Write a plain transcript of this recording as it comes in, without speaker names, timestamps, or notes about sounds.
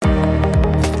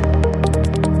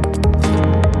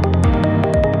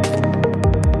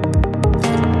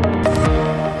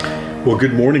Well,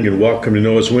 good morning and welcome to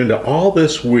Noah's Window. All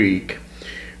this week,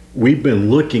 we've been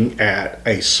looking at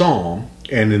a psalm,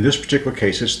 and in this particular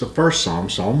case, it's the first psalm,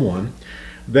 Psalm 1,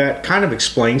 that kind of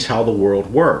explains how the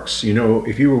world works. You know,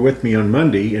 if you were with me on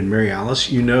Monday in Mary Alice,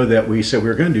 you know that we said we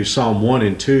were going to do Psalm 1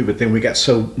 and 2, but then we got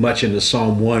so much into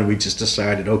Psalm 1, we just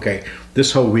decided, okay,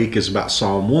 this whole week is about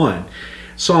Psalm 1.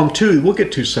 Psalm 2, we'll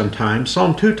get to sometime.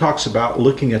 Psalm 2 talks about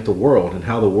looking at the world and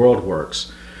how the world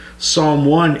works. Psalm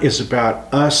 1 is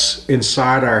about us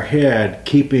inside our head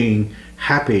keeping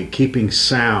happy, keeping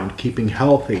sound, keeping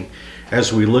healthy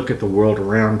as we look at the world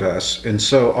around us. And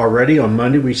so already on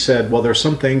Monday we said, well, there's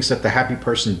some things that the happy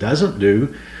person doesn't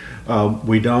do.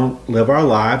 We don't live our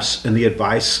lives in the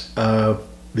advice of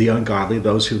the ungodly,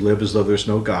 those who live as though there's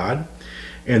no God.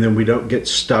 And then we don't get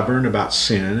stubborn about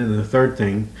sin. And the third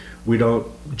thing, we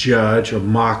don't judge or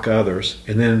mock others.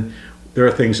 And then there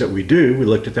are things that we do. We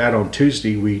looked at that on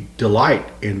Tuesday. We delight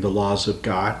in the laws of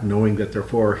God, knowing that they're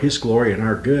for His glory and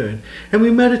our good. And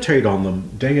we meditate on them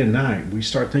day and night. We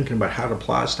start thinking about how it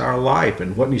applies to our life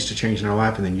and what needs to change in our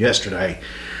life. And then yesterday,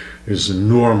 there's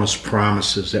enormous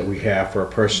promises that we have for a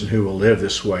person who will live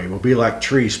this way. We'll be like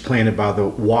trees planted by the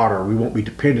water. We won't be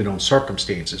dependent on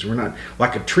circumstances. We're not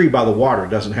like a tree by the water. It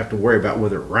doesn't have to worry about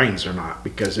whether it rains or not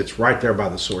because it's right there by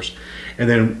the source. And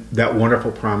then that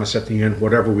wonderful promise at the end,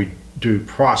 whatever we do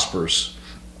prospers.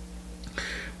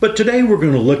 But today we're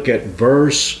going to look at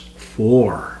verse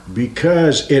 4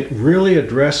 because it really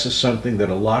addresses something that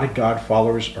a lot of God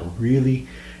followers are really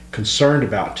concerned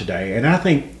about today. And I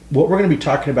think what we're going to be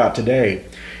talking about today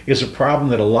is a problem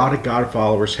that a lot of God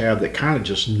followers have that kind of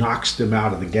just knocks them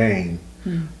out of the game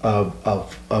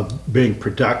of being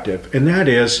productive. And that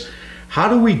is, how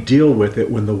do we deal with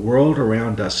it when the world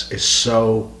around us is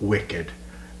so wicked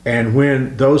and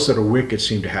when those that are wicked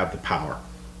seem to have the power?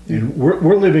 And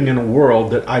we're living in a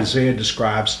world that Isaiah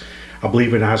describes, I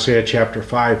believe in Isaiah chapter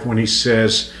 5, when he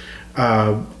says,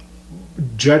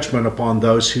 judgment upon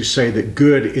those who say that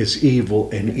good is evil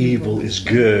and evil is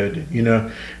good, you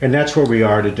know. And that's where we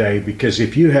are today, because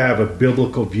if you have a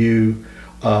biblical view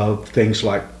of things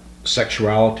like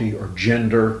sexuality or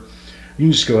gender, you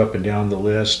can just go up and down the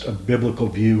list, a biblical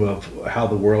view of how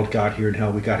the world got here and how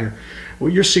we got here, well,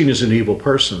 you're seen as an evil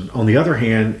person. On the other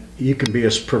hand, you can be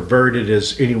as perverted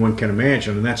as anyone can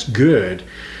imagine, and that's good.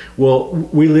 Well,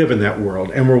 we live in that world,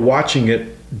 and we're watching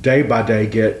it day by day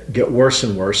get worse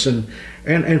and worse. And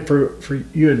for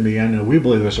you and me, I know we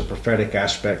believe there's a prophetic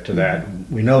aspect to that.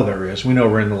 We know there is. We know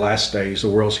we're in the last days. The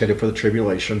world's headed for the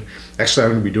tribulation. Actually,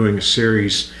 I'm going to be doing a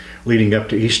series leading up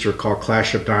to Easter called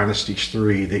Clash of Dynasties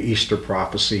 3, the Easter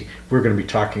prophecy. We're going to be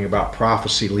talking about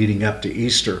prophecy leading up to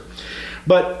Easter.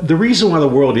 But the reason why the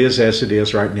world is as it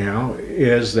is right now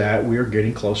is that we are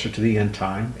getting closer to the end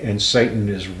time, and Satan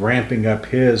is ramping up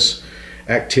his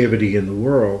activity in the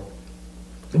world.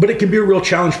 But it can be a real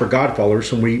challenge for God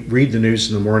followers when we read the news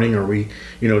in the morning, or we,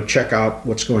 check out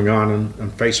what's going on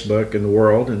Facebook in the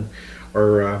world,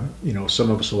 or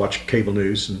some of us will watch cable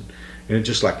news, and it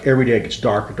just like every day it gets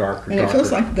darker. And it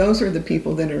feels like those are the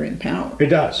people that are in power. It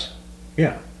does,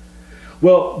 yeah.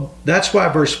 Well, that's why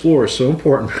verse 4 is so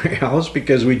important, Alice,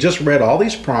 because we just read all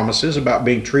these promises about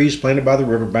being trees planted by the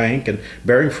riverbank and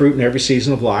bearing fruit in every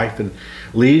season of life and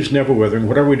leaves never withering,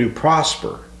 whatever we do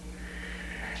prosper.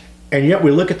 And yet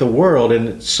we look at the world and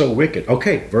it's so wicked.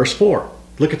 Okay, verse 4,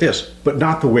 look at this. But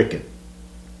not the wicked.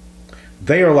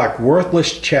 They are like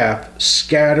worthless chaff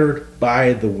scattered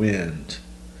by the wind.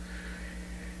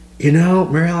 You know,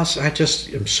 Mary Alice, I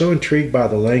just am so intrigued by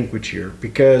the language here,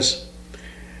 because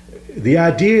the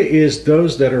idea is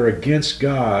those that are against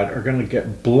God are going to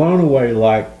get blown away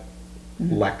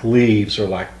like leaves or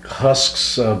like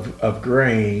husks of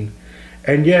grain.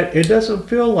 And yet it doesn't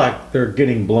feel like they're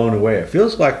getting blown away. It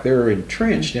feels like they're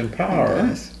entrenched in power. It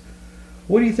does.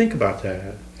 What do you think about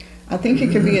that? I think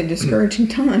it can be a discouraging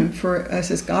time for us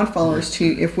as God followers to,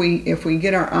 if we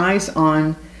get our eyes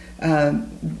on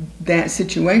that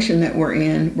situation that we're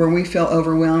in, where we feel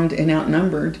overwhelmed and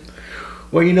outnumbered.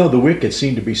 Well, the wicked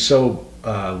seem to be so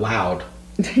loud.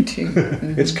 They do.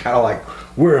 Mm-hmm. It's kind of like,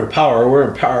 we're in power.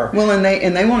 Well,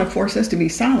 and they want to force us to be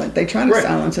silent. They try to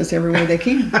silence us every way they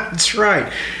can. That's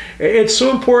right. It's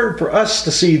so important for us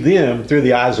to see them through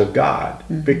the eyes of God,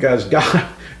 because God,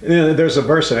 there's a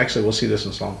verse, and actually we'll see this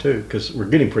in Psalm 2, because we're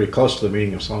getting pretty close to the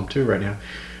meaning of Psalm 2 right now.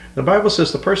 The Bible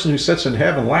says the person who sits in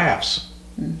heaven laughs.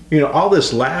 All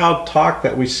this loud talk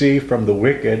that we see from the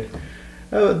wicked,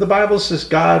 the Bible says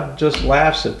God just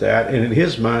laughs at that, and in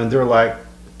His mind they're like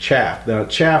chaff. Now,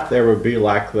 chaff there would be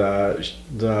like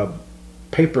the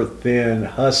paper thin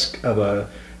husk of a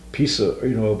piece of,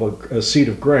 of a seed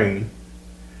of grain.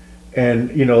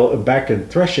 And back in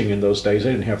threshing in those days,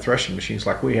 they didn't have threshing machines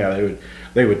like we have.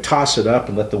 They would toss it up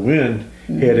and let the wind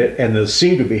hit it, and the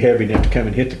seed would be heavy enough to come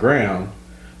and hit the ground.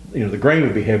 The grain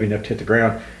would be heavy enough to hit the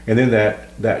ground, and then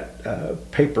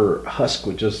that paper husk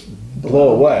would just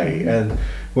blow away. And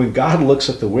when God looks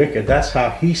at the wicked, that's how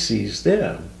He sees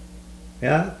them.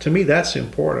 Yeah, to me, that's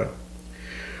important.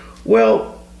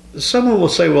 Well, someone will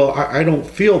say, well, I don't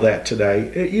feel that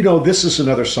today. This is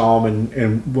another psalm,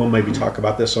 and we'll maybe talk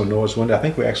about this on Noah's Window. I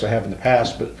think we actually have in the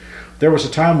past, but there was a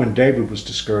time when David was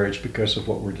discouraged because of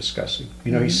what we're discussing.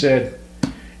 He said,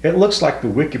 it looks like the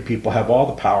wicked people have all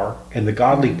the power, and the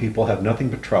godly people have nothing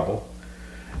but trouble.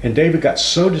 And David got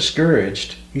so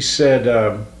discouraged, he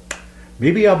said,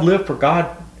 maybe I've lived for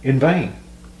God in vain.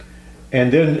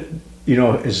 And then,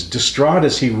 as distraught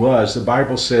as he was, the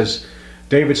Bible says,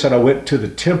 David said, I went to the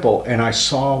temple and I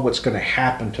saw what's going to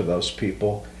happen to those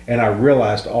people, and I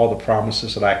realized all the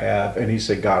promises that I have. And he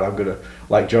said, God, I'm going to,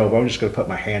 like Job, I'm just going to put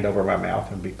my hand over my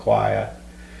mouth and be quiet.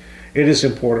 It is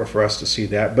important for us to see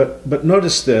that. But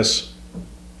notice this.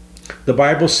 The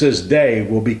Bible says they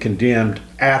will be condemned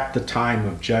at the time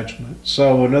of judgment.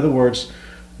 So in other words,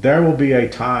 there will be a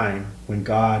time when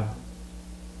God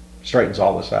straightens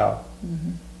all this out.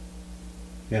 Mm-hmm.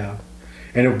 Yeah.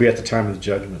 And it will be at the time of the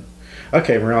judgment.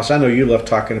 Okay, Morales, I know you love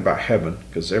talking about heaven,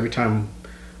 because every time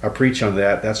I preach on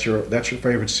that, that's your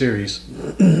favorite series.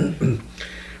 The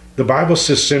Bible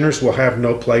says sinners will have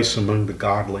no place among the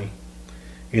godly.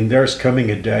 And there's coming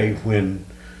a day when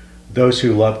those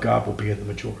who love God will be in the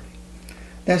majority.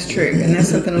 That's true, and that's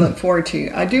something to look forward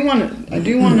to. I do want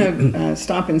to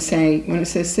stop and say, when it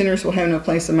says sinners will have no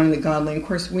place among the godly, of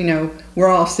course we know we're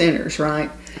all sinners, right?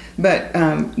 But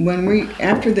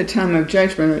after the time of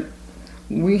judgment,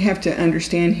 we have to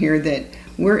understand here that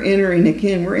we're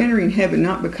entering heaven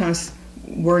not because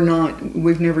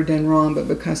we've never done wrong, but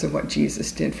because of what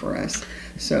Jesus did for us.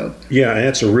 So yeah, and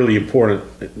that's a really important,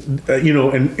 and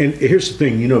here's the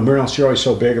thing, Mary Alice, you're always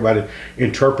so big about it,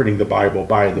 interpreting the Bible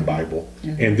by the Bible.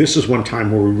 Mm-hmm. And this is one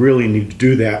time where we really need to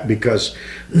do that, because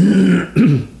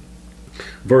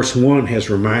verse 1 has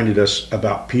reminded us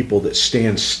about people that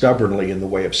stand stubbornly in the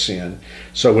way of sin.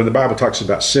 So when the Bible talks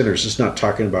about sinners, it's not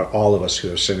talking about all of us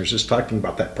who are sinners. It's talking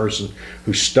about that person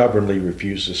who stubbornly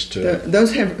refuses to...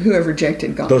 Those who have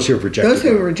rejected God. Those who have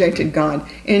rejected God.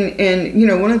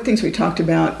 And one of the things we talked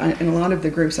about in a lot of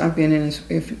the groups I've been in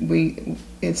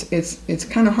is it's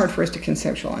kind of hard for us to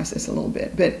conceptualize this a little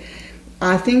bit. But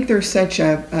I think there's such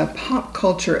a pop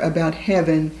culture about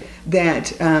heaven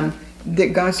that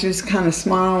God's just kind of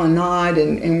smile and nod,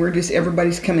 and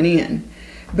everybody's coming in.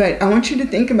 But I want you to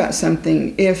think about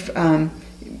something. If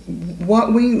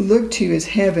what we look to as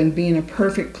heaven being a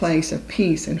perfect place of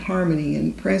peace and harmony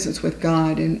and presence with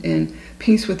God and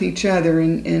peace with each other,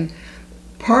 and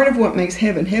part of what makes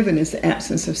heaven is the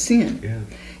absence of sin. Yeah.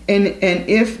 And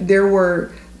if there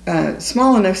were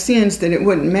small enough sins that it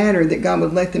wouldn't matter, that God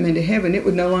would let them into heaven, it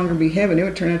would no longer be heaven. It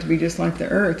would turn out to be just like the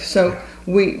earth. So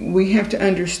we have to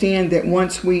understand that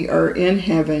once we are in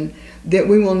heaven, that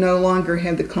we will no longer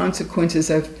have the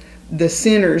consequences of the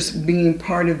sinners being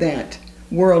part of that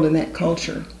world and that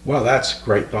culture. Well, that's a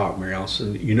great thought, Mary Alice.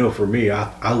 And for me,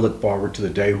 I look forward to the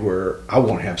day where I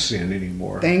won't have sin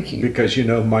anymore. Thank you. Because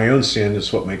my own sin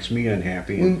is what makes me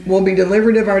unhappy. We'll be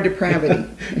delivered of our depravity.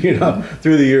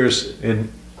 Through the years,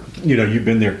 and you've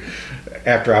been there.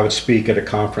 After I would speak at a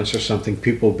conference or something,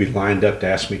 people would be lined up to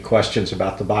ask me questions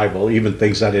about the Bible, even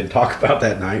things I didn't talk about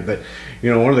that night. But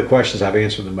one of the questions I've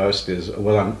answered the most is,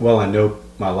 I know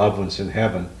my loved ones in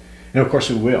heaven. And of course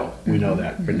we will. We know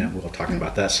that. And we'll talk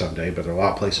about that someday. But there are a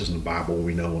lot of places in the Bible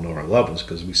where we'll know our loved ones,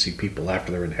 because we see people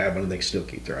after they're in heaven and they still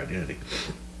keep their identity.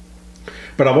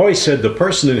 But I've always said the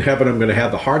person in heaven I'm going to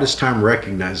have the hardest time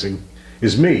recognizing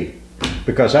is me,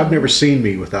 because I've never seen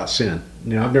me without sin.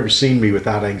 I've never seen me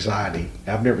without anxiety.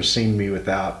 I've never seen me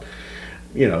without,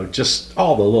 just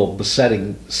all the little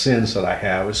besetting sins that I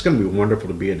have. It's going to be wonderful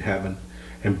to be in heaven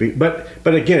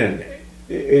but again,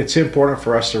 it's important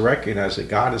for us to recognize that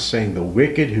God is saying the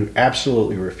wicked who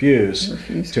absolutely refuse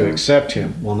to accept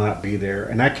Him will not be there.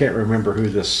 And I can't remember who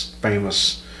this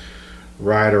famous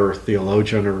writer or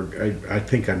theologian, or I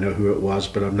think I know who it was,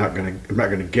 but I'm not going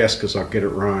to guess because I'll get it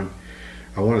wrong.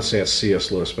 I want to say it's C.S.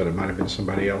 Lewis, but it might have been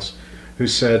somebody else, who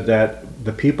said that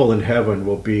the people in heaven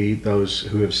will be those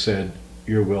who have said,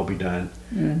 your will be done.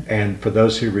 Mm. And for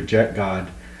those who reject God,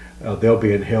 they'll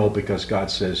be in hell because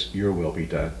God says, your will be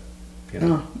done.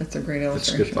 Oh, that's a great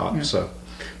illustration. That's a good thought. Yeah. So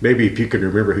maybe if you can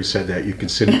remember who said that, you can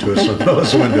send it to us on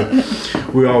Noah's Window.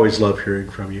 We always love hearing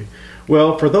from you.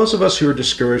 Well, for those of us who are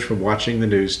discouraged from watching the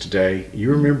news today,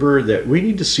 you remember that we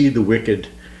need to see the wicked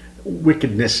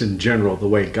wickedness in general, the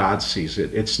way God sees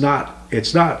it. It's not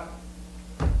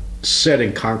set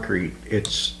in concrete.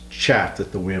 It's chaff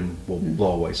that the wind will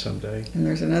blow away someday. And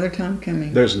there's another time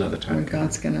coming. There's another time when coming.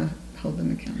 God's going to hold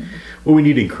them accountable. Well, we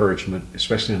need encouragement,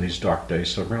 especially in these dark days.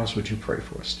 So, Rouse, would you pray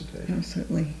for us today?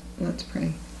 Absolutely. Let's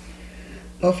pray.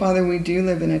 Oh, Father, we do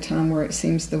live in a time where it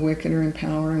seems the wicked are in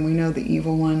power, and we know the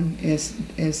evil one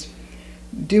is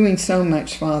doing so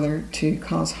much, Father, to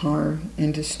cause harm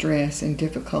and distress and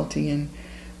difficulty and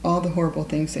all the horrible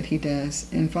things that he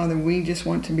does. And Father, we just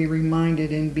want to be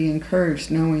reminded and be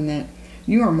encouraged knowing that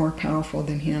you are more powerful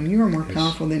than him. You are more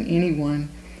powerful than anyone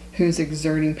who's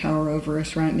exerting power over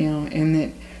us right now,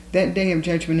 and that day of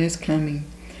judgment is coming.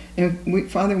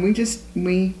 And Father,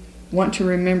 we want to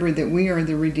remember that we are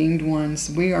the redeemed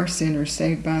ones. We are sinners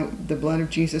saved by the blood of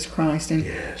Jesus Christ, and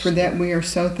for that we are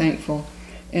so thankful.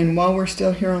 And while we're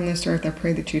still here on this earth, I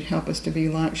pray that you'd help us to be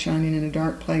light shining in a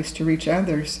dark place to reach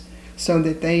others so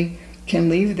that they can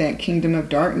leave that kingdom of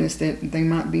darkness that they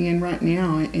might be in right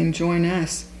now and join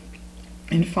us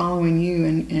in following you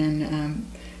and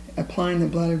applying the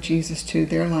blood of Jesus to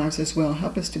their lives as well.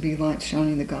 Help us to be light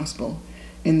shining the gospel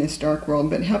in this dark world,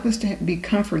 but help us to be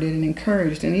comforted and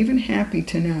encouraged and even happy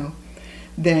to know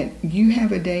that you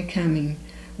have a day coming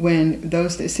when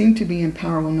those that seem to be in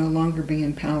power will no longer be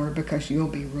in power because you'll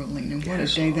be ruling. And what a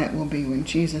day that will be when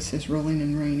Jesus is ruling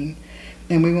and reigning.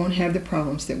 And we won't have the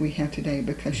problems that we have today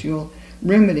because you'll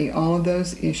remedy all of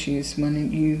those issues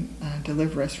when you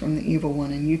deliver us from the evil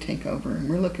one and you take over. And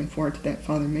we're looking forward to that,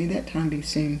 Father. May that time be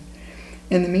soon.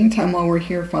 In the meantime, while we're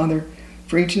here, Father,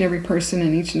 for each and every person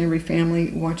and each and every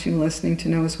family watching, listening to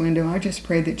Noah's Window, I just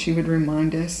pray that you would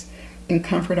remind us and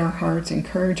comfort our hearts,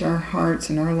 encourage our hearts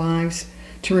and our lives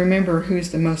to remember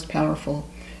who's the most powerful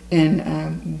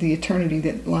and the eternity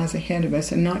that lies ahead of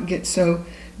us, and not get so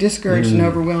discouraged and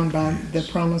overwhelmed by the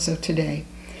problems of today.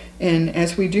 And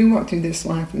as we do walk through this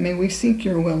life, may we seek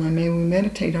your will and may we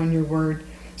meditate on your word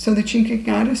so that you could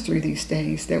guide us through these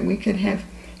days, that we could have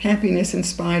happiness in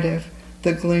spite of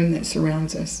the gloom that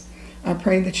surrounds us. I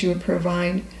pray that you would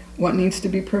provide what needs to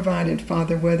be provided,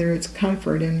 Father, whether it's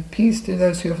comfort and peace to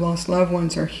those who have lost loved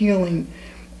ones, or healing,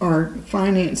 or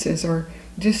finances, or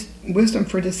just wisdom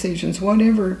for decisions.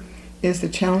 Whatever is the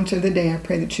challenge of the day, I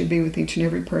pray that you'd be with each and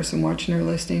every person watching or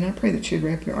listening. I pray that you'd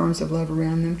wrap your arms of love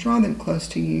around them, draw them close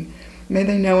to you. May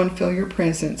they know and feel your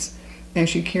presence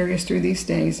as you carry us through these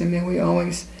days, and may we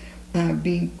always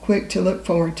be quick to look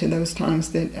forward to those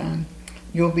times that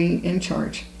you'll be in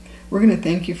charge. We're going to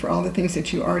thank you for all the things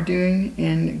that you are doing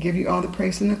and give you all the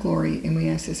praise and the glory, and we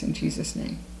ask this in Jesus'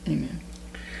 name. Amen.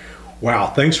 Wow,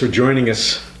 thanks for joining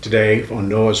us today on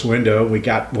Noah's Window. We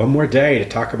got one more day to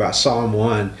talk about Psalm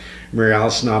 1. Mary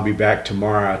Alice and I'll be back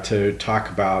tomorrow to talk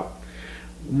about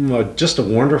just a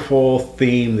wonderful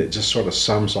theme that just sort of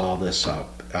sums all this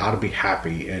up. How to be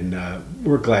happy, and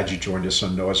we're glad you joined us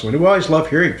on Noah's Window. We always love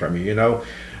hearing from you. Mary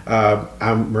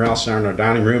Alice and I are in our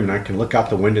dining room, and I can look out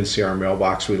the window and see our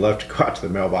mailbox. We love to go out to the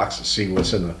mailbox and see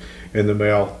what's in the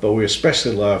mail, but we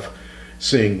especially love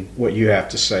seeing what you have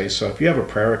to say. So if you have a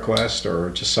prayer request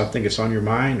or just something that's on your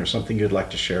mind or something you'd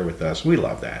like to share with us, we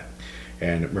love that.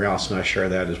 And Mary Alice and I share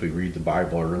that as we read the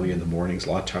Bible early in the mornings.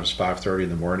 A lot of times 5:30 in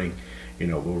the morning,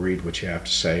 we'll read what you have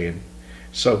to say. And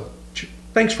so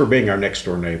thanks for being our next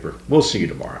door neighbor. We'll see you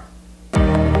tomorrow.